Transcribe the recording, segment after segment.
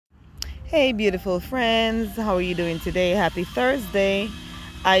Hey beautiful friends, how are you doing today? Happy Thursday.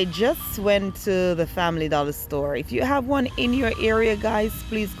 I just went to the Family Dollar store. If you have one in your area, guys,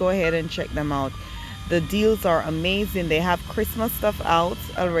 please go ahead and check them out. The deals are amazing. They have Christmas stuff out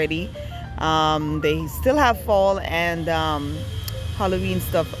already. They still have fall and Halloween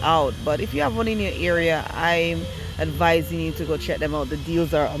stuff out, but if you have one in your area, I'm advising you to go check them out. The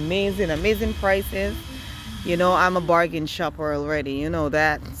deals are amazing prices. You know, I'm a bargain shopper already, you know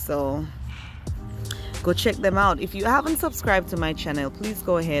that, so go check them out. If you haven't subscribed to my channel, please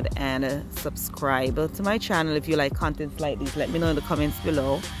go ahead and subscribe to my channel. If you like contents like this, let me know in the comments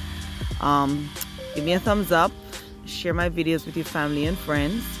below. Give me a thumbs up, share my videos with your family and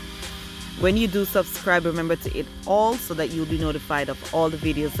friends. When you do subscribe, remember to hit all so that you'll be notified of all the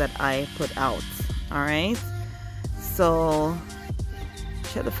videos that I put out. All right, so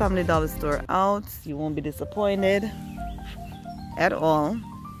check the Family Dollar store out. You won't be disappointed at all.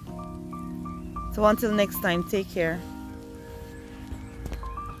 So until next time, take care.